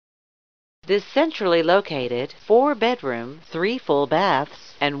This centrally located 4-bedroom, 3 full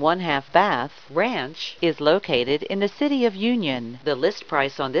baths, and 1/2 bath ranch is located in the city of Union. The list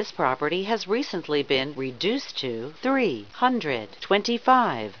price on this property has recently been reduced to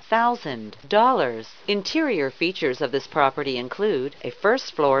 $325,000. Interior features of this property include a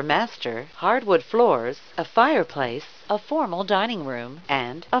first-floor master, hardwood floors, a fireplace, a formal dining room,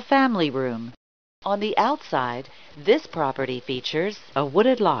 and a family room. On the outside, this property features a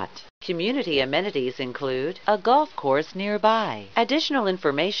wooded lot. Community amenities include a golf course nearby. Additional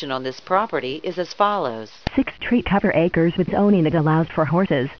information on this property is as follows. 6 tree cover acres with zoning that allows for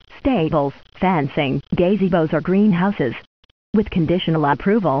horses, stables, fencing, gazebos or greenhouses. With conditional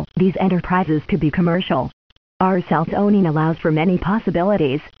approval, these enterprises could be commercial. Our south zoning allows for many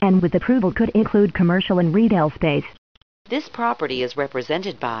possibilities, and with approval could include commercial and retail space. This property is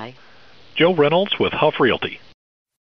represented by Joe Reynolds with HUFF Realty.